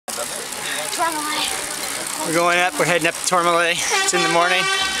Tourmalet. We're going up, we're heading up to Tourmalet. It's in the morning,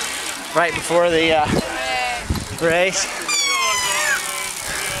 right before the race.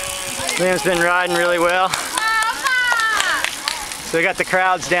 Liam's been riding really well. So we got the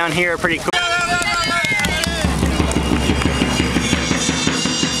crowds down here, pretty cool.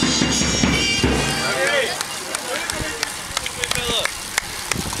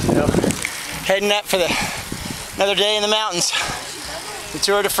 So, heading up for another day in the mountains, the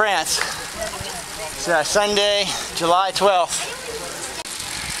Tour de France. It's Sunday, July 12th.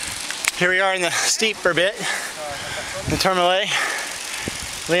 Here we are in the steeper bit, the Tourmalet.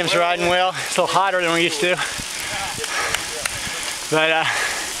 Liam's riding well. It's a little hotter than we're used to, but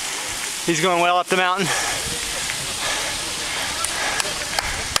he's going well up the mountain.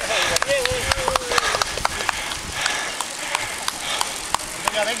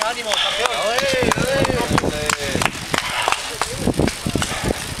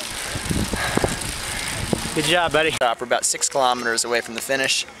 Good job, buddy. We're about 6 kilometers away from the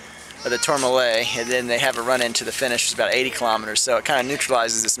finish of the Tourmalet, and then they have a run into the finish, which is about 80 kilometers, so it kind of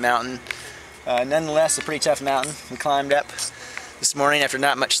neutralizes this mountain. Nonetheless, a pretty tough mountain. We climbed up this morning after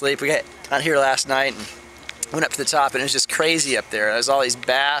not much sleep. We got out here last night and went up to the top, and it was just crazy up there. There was all these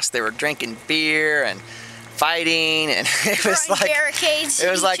bass. They were drinking beer and fighting, and it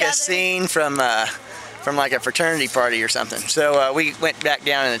was like a scene from like a fraternity party or something. So we went back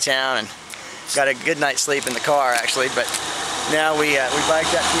down into town and got a good night's sleep in the car, actually. But now we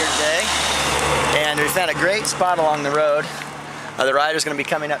biked up here today, and we found a great spot along the road. The rider's going to be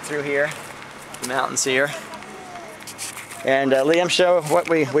coming up through here, the mountains here. And Liam, show what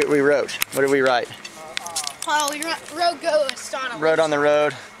we wrote. What did we write? We wrote Go Astana. Road on the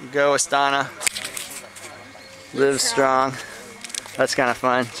road, Go Astana. Live strong. That's kind of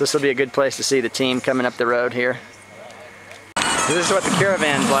fun. So this will be a good place to see the team coming up the road here. So this is what the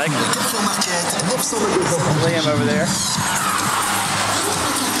caravan's like. Liam over there.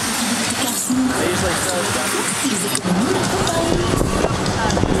 They usually throw stuff.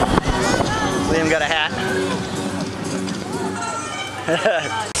 Liam got a hat.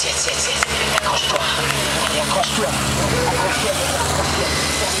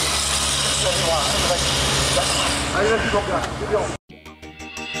 Allez, vas-y,